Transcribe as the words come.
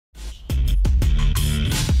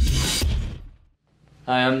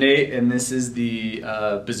Hi, I'm Nate, and this is the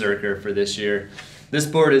Berzerker for this year. This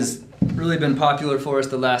board has really been popular for us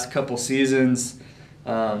the last couple seasons.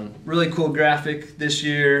 Really cool graphic this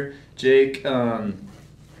year. Jake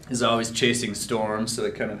is always chasing storms, so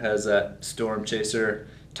it kind of has that storm chaser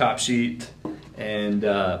top sheet and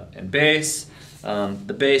base.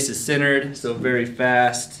 The base is centered, so very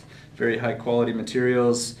fast, very high quality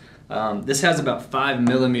materials. This has about 5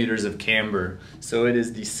 millimeters of camber, so it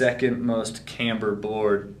is the second most camber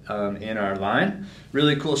board in our line.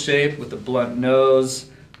 Really cool shape with a blunt nose,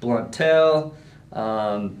 blunt tail.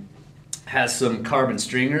 Has some carbon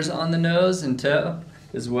stringers on the nose and tail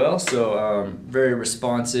as well, so very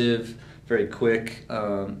responsive, very quick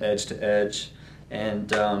edge to edge.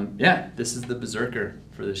 And yeah, this is the Berzerker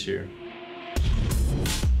for this year.